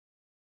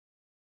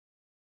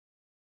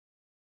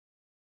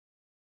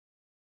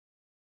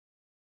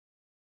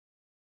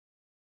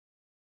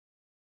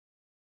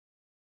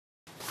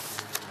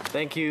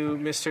Thank you,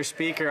 Mr.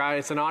 Speaker.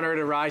 It's an honour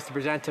to rise to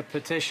present a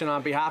petition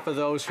on behalf of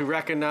those who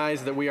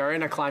recognize that we are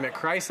in a climate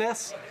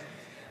crisis.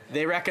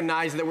 They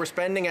recognize that we're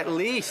spending at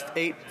least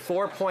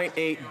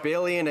 $4.8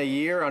 billion a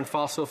year on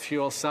fossil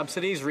fuel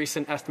subsidies.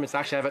 Recent estimates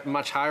actually have it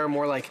much higher,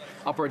 more like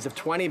upwards of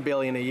 $20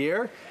 billion a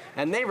year.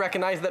 And they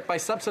recognize that by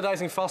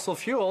subsidizing fossil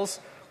fuels,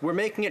 we're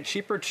making it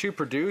cheaper to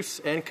produce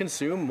and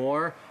consume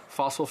more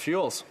fossil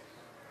fuels.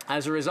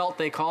 As a result,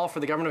 they call for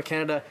the Government of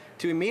Canada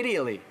to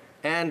immediately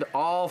end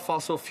all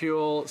fossil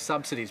fuel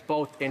subsidies,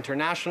 both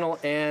international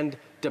and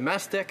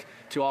domestic,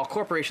 to all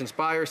corporations,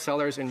 buyers,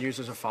 sellers, and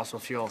users of fossil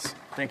fuels.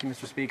 Thank you,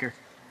 Mr. Speaker.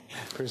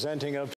 Presenting